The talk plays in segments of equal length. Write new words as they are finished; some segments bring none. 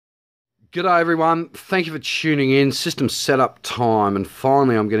G'day everyone, thank you for tuning in. System setup time, and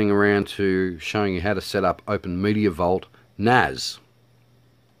finally I'm getting around to showing you how to set up OpenMediaVault NAS.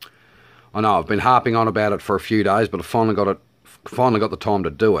 I know I've been harping on about it for a few days, but I finally got the time to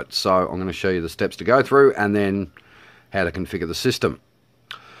do it. So I'm going to show you the steps to go through and then how to configure the system.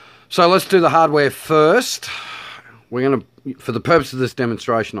 So let's do the hardware first. We're going to, for the purpose of this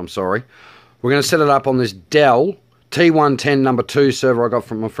demonstration, we're going to set it up on this Dell T110 number 2 server I got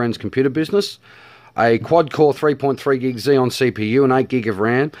from my friend's computer business. A quad-core 3.3 gig Xeon CPU and 8 gig of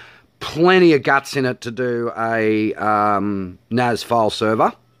RAM. Plenty of guts in it to do a NAS file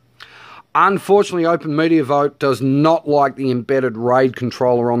server. Unfortunately, OpenMediaVault does not like the embedded RAID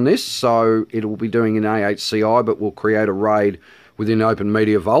controller on this, so it will be doing an AHCI, but we'll create a RAID within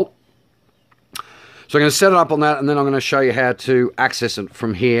OpenMediaVault. So I'm going to set it up on that, and then I'm going to show you how to access it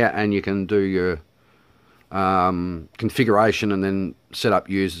from here, and you can do your configuration and then set up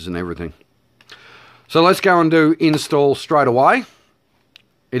users and everything. So let's go and do install straight away.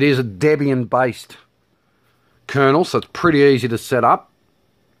 It is a Debian based kernel, so it's pretty easy to set up.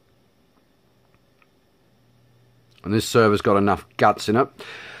 And this server's got enough guts in it.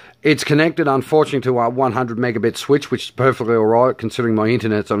 It's connected, unfortunately, to a 100 megabit switch, which is perfectly alright considering my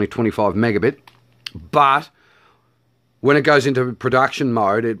internet's only 25 megabit. But when it goes into production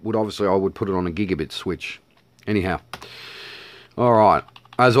mode, I would put it on a gigabit switch. Anyhow, all right.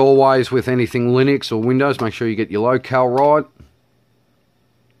 As always with anything Linux or Windows, make sure you get your locale right.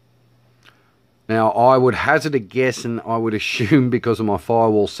 Now, I would hazard a guess, and I would assume because of my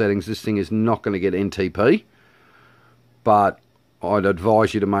firewall settings, this thing is not going to get NTP. But I'd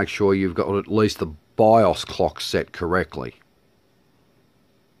advise you to make sure you've got at least the BIOS clock set correctly.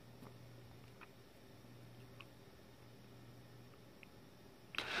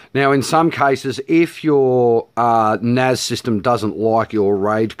 Now, in some cases, if your NAS system doesn't like your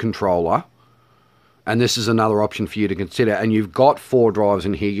RAID controller, and this is another option for you to consider, and you've got 4 drives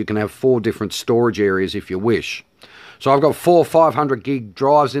in here, you can have 4 different storage areas if you wish. So I've got 4 500 gig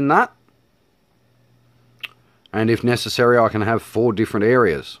drives in that, and if necessary, I can have 4 different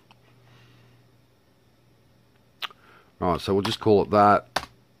areas. Right, so we'll just call it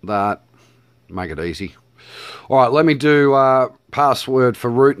that, make it easy. All right, let me do password for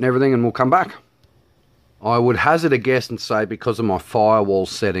root and everything, and we'll come back. I would hazard a guess and say, because of my firewall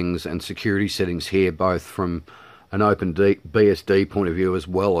settings and security settings here, both from an OpenBSD point of view as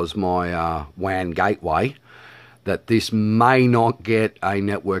well as my WAN gateway, that this may not get a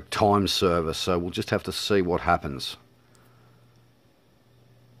network time service. So we'll just have to see what happens.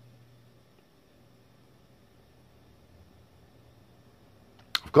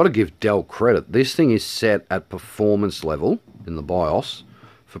 I've got to give Dell credit. This thing is set at performance level in the BIOS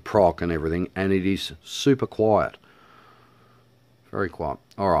for proc and everything, and it is super quiet. Very quiet.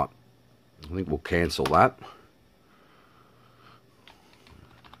 All right. I think we'll cancel that.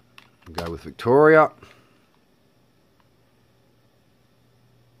 We'll go with Victoria.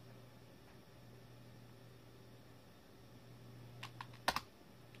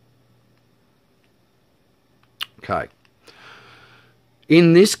 Okay.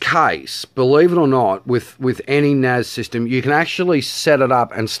 In this case, believe it or not, with any NAS system, you can actually set it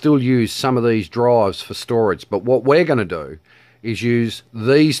up and still use some of these drives for storage. But what we're going to do is use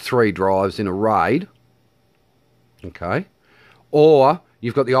these 3 drives in a RAID. Okay. Or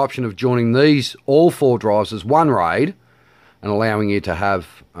you've got the option of joining these, all 4 drives as one RAID and allowing you to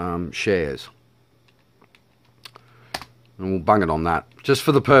have shares. And we'll bung it on that, just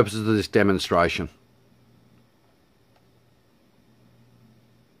for the purposes of this demonstration.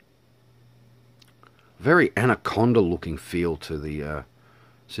 Very Anaconda looking feel to the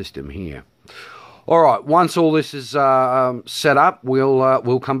system here. All right, once all this is set up,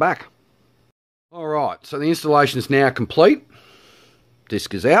 we'll come back. All right, so the installation is now complete.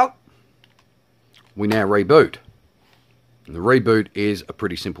 Disk is out. We now reboot. And the reboot is a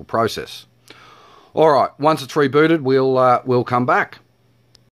pretty simple process. All right, once it's rebooted, we'll come back.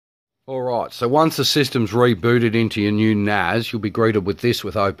 All right, so once the system's rebooted into your new NAS, you'll be greeted with this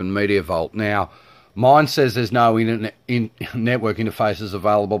with OpenMediaVault. Now, mine says there's no network interfaces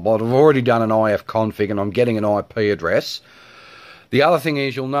available, but I've already done an IF config and I'm getting an IP address. The other thing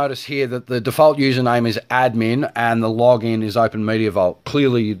is, you'll notice here that the default username is admin and the login is OpenMediaVault.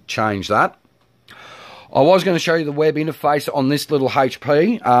 Clearly, you'd change that. I was going to show you the web interface on this little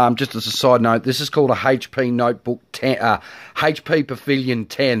HP. Just as a side note, this is called a HP Notebook 10, HP Pavilion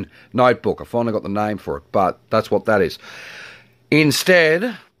 10 notebook. I finally got the name for it, but that's what that is.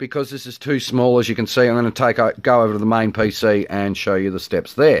 Instead, because this is too small, as you can see, I'm going to go over to the main PC and show you the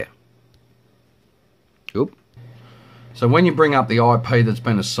steps there. Oop. So when you bring up the IP that's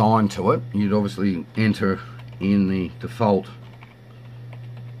been assigned to it, you'd obviously enter in the default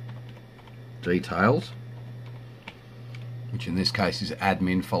details, which in this case is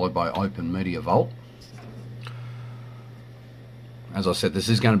admin followed by OpenMediaVault. As I said, this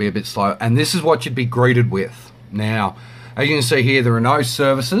is going to be a bit slow, and this is what you'd be greeted with. Now, as you can see here, there are no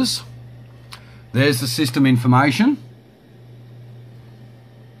services. There's the system information.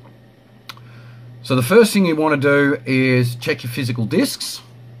 So the first thing you want to do is check your physical disks.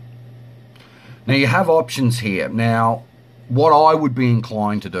 Now you have options here. Now, what I would be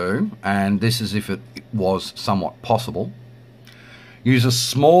inclined to do, and this is if it was somewhat possible, use a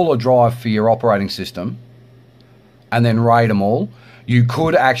smaller drive for your operating system and then RAID them all. You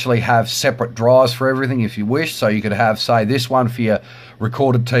could actually have separate drives for everything if you wish. So you could have, say, this one for your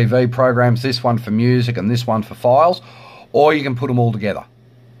recorded TV programs, this one for music, and this one for files, or you can put them all together.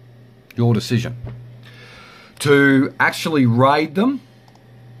 Your decision. To actually RAID them,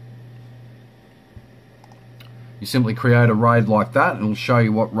 you simply create a RAID like that and it'll show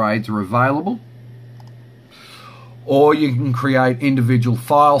you what RAIDs are available. Or you can create individual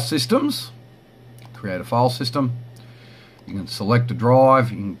file systems. Create a file system. You can select a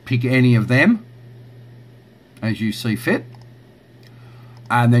drive, you can pick any of them as you see fit.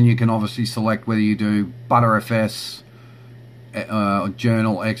 And then you can obviously select whether you do ButterFS,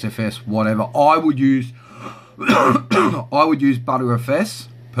 Journal, XFS, whatever. I would use ButterFS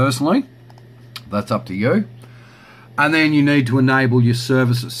personally. That's up to you. And then you need to enable your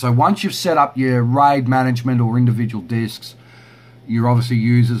services. So once you've set up your RAID management or individual disks, your obviously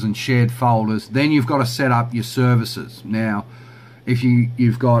users and shared folders, then you've got to set up your services. Now, if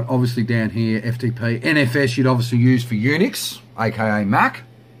you've got obviously down here FTP, NFS you'd obviously use for Unix, aka Mac.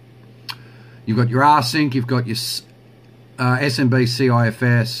 You've got your rsync, you've got your SMB,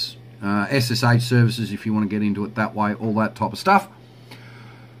 CIFS, SSH services if you want to get into it that way, all that type of stuff.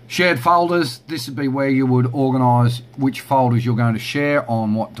 Shared folders, this would be where you would organise which folders you're going to share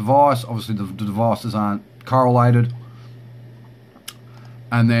on what device. Obviously the devices aren't correlated.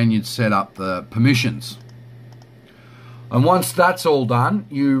 And then you'd set up the permissions. And once that's all done,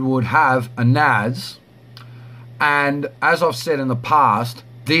 you would have a NAS. And as I've said in the past,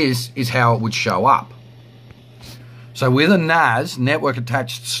 this is how it would show up. So with a NAS, network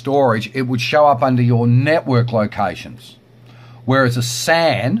attached storage, it would show up under your network locations. Whereas a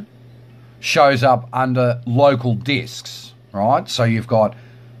SAN shows up under local disks, right? So you've got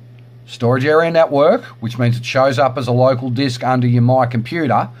storage area network, which means it shows up as a local disk under your My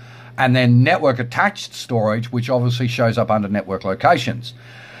Computer, and then network attached storage, which obviously shows up under network locations.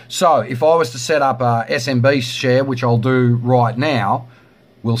 So if I was to set up a SMB share, which I'll do right now,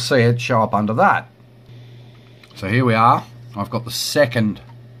 we'll see it show up under that. So here we are. I've got the second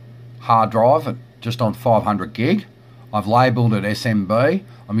hard drive at just on 500 gig. I've labelled it SMB.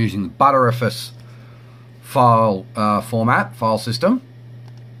 I'm using the ButterFS file format, file system.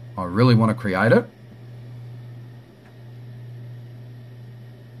 I really want to create it.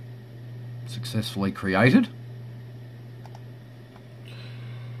 Successfully created.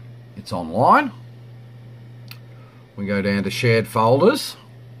 It's online. We go down to shared folders.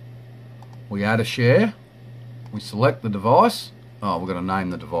 We add a share. We select the device. Oh, we're going to name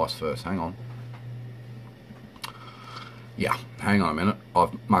the device first. Hang on. Yeah, hang on a minute.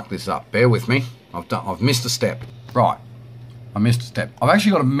 I've mucked this up. Bear with me. I've missed a step. Right. I missed a step. I've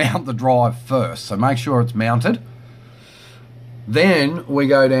actually got to mount the drive first, so make sure it's mounted. Then we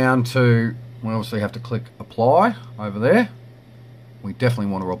go down to, we obviously have to click apply over there. We definitely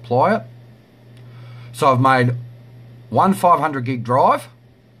want to apply it. So I've made one 500 gig drive.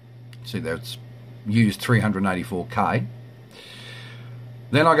 See there, it's used 384K.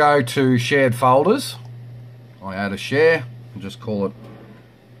 Then I go to shared folders. I add a share and just call it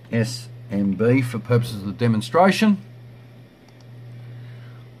SMB for purposes of the demonstration.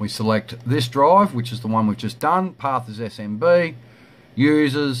 We select this drive, which is the one we've just done. Path is SMB.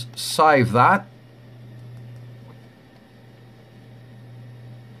 Users, save that.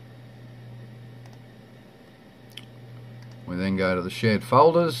 We then go to the shared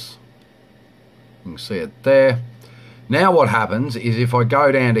folders. You can see it there. Now what happens is if I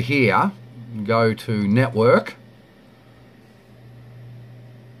go down to here, go to network,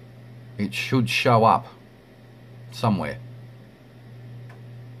 it should show up somewhere.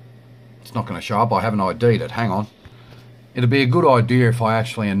 It's not going to show up. I haven't ID'd it. Hang on. It'd be a good idea if I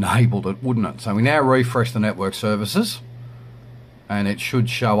actually enabled it, wouldn't it? So we now refresh the network services and it should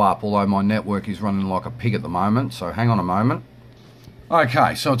show up, although my network is running like a pig at the moment. So hang on a moment.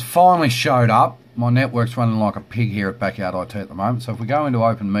 Okay, so it's finally showed up. My network's running like a pig here at Backyard IT at the moment. So if we go into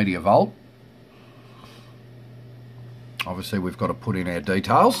OpenMediaVault, Obviously we've got to put in our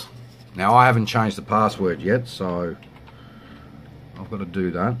details. Now I haven't changed the password yet, so I've got to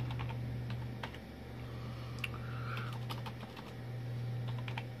do that.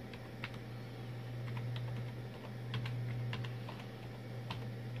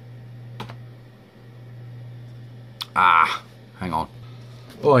 Hang on.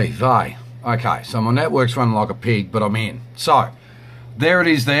 Oy vey. Okay, so my network's running like a pig, but I'm in. So, there it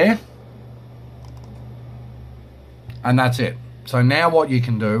is there. And that's it. So now what you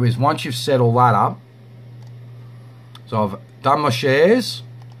can do is, once you've set all that up, so I've done my shares,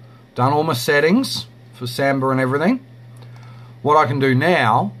 done all my settings for Samba and everything. What I can do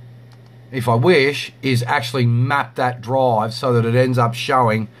now, if I wish, is actually map that drive so that it ends up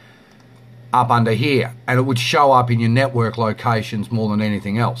showing up under here, and it would show up in your network locations more than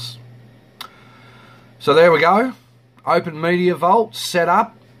anything else. So there we go. OpenMediaVault set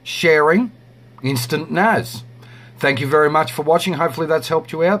up, sharing, instant NAS. Thank you very much for watching. Hopefully that's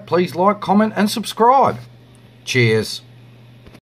helped you out. Please like, comment and subscribe. Cheers.